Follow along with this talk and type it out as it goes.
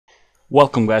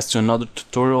Welcome guys to another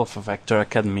tutorial of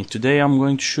VectorAcademy. Today I'm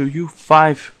going to show you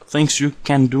 5 things you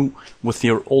can do with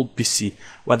your old PC,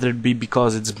 whether it be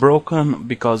because it's broken,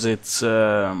 because it's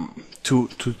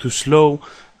too slow.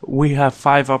 We have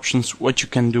 5 options what you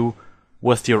can do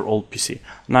with your old PC.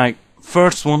 Now,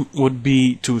 first one would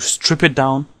be to strip it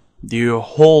down, your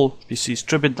whole PC,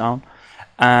 strip it down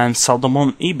and sell them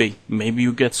on eBay. Maybe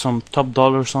you get some top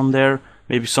dollars on there.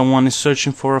 Maybe someone is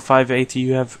searching for a 580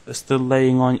 you have still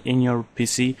laying on in your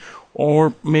PC,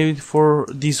 or maybe for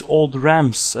these old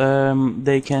RAMs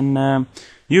they can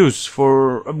use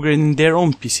for upgrading their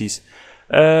own PCs.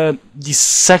 The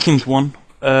second one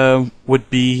would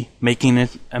be making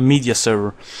it a media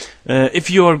server. If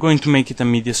you are going to make it a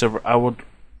media server, I would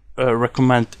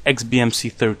recommend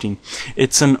XBMC 13.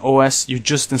 It's an OS, you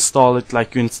just install it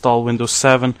like you install Windows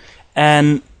 7,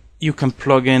 and you can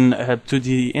plug in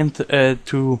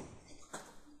to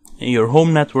your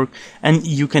home network, and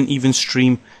you can even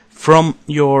stream from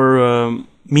your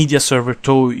media server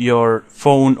to your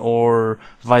phone or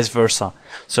vice versa.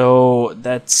 So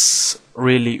that's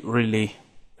really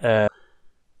the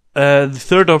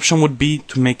third option would be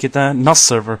to make it a NAS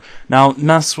server. Now,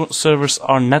 NAS servers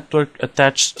are network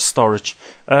attached storage.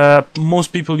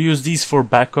 Most people use these for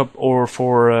backup or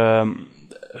for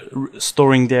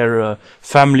storing their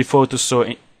family photos, so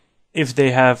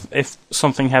if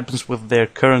something happens with their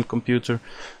current computer,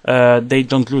 they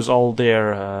don't lose all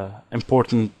their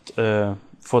important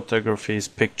photographies,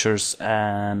 pictures,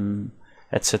 and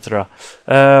etc.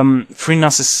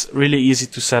 FreeNAS is really easy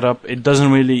to set up. It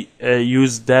doesn't really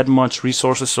use that much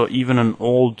resources, so even an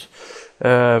old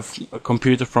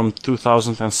computer from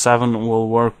 2007 will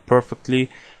work perfectly.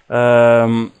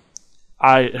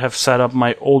 I have set up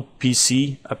my old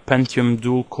PC, a Pentium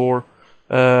dual core,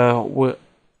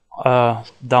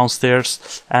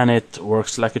 downstairs, and it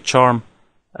works like a charm.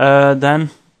 Then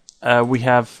we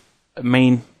have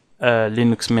main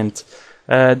Linux Mint.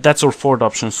 That's our fourth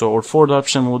option. So our fourth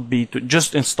option would be to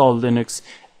just install Linux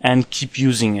and keep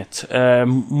using it.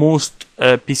 Most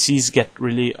PCs get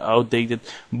really outdated,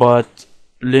 but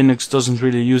Linux doesn't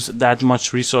really use that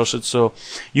much resources, so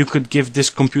you could give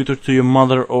this computer to your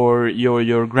mother or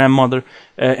your grandmother,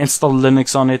 install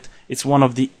Linux on it. It's one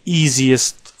of the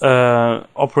easiest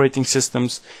operating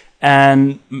systems,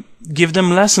 and give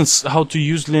them lessons how to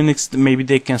use Linux. Maybe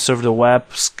they can serve the web,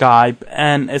 Skype,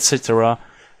 and etc.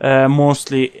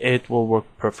 Mostly it will work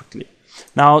perfectly.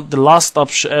 Now the last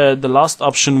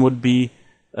option would be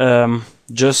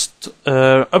just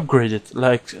upgrade it.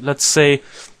 Like, let's say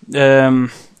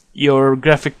your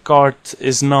graphic card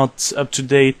is not up to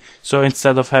date, so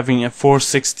instead of having a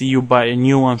 460 you buy a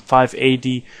new one,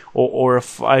 580 or a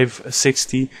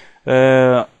 560,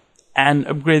 and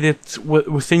upgrade it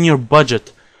within your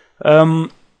budget.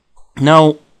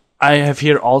 Now I have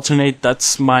here Alternate.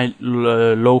 That's my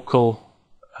local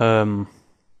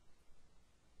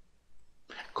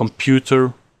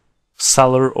computer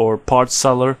seller or parts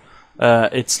seller.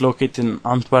 It's located in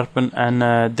Antwerp,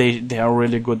 and they are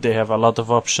really good. They have a lot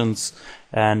of options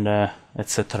and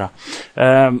etc.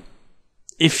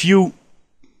 If you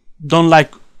don't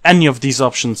like any of these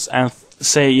options and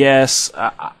say, yes,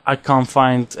 I can't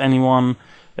find anyone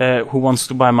who wants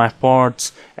to buy my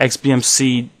parts,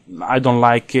 XBMC, I don't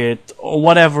like it, or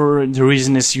whatever the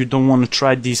reason is, you don't want to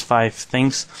try these 5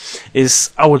 things,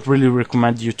 I would really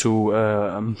recommend you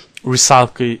to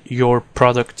recycle your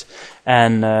product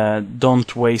and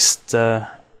don't waste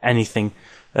anything.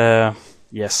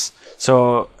 Yes,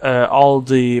 so all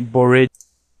the borrowed.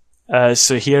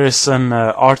 So here is an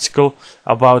article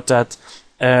about that.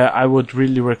 I would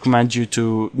really recommend you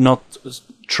to not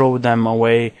throw them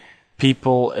away.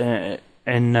 People in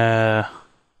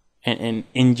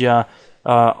India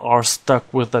are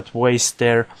stuck with that waste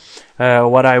there.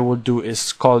 What I would do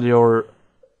is call your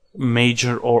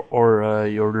major or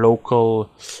your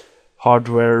local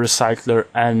hardware recycler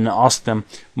and ask them.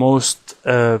 Most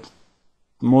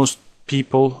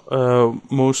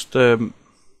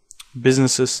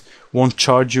businesses won't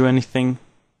charge you anything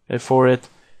for it,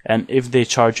 and if they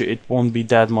charge you, it won't be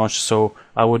that much. So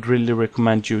I would really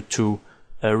recommend you to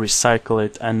recycle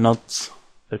it and not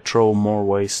throw more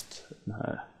waste.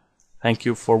 Thank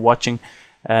you for watching,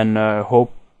 and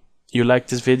hope you like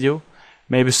this video.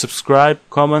 Maybe subscribe,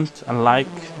 comment, and like.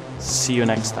 See you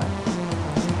next time.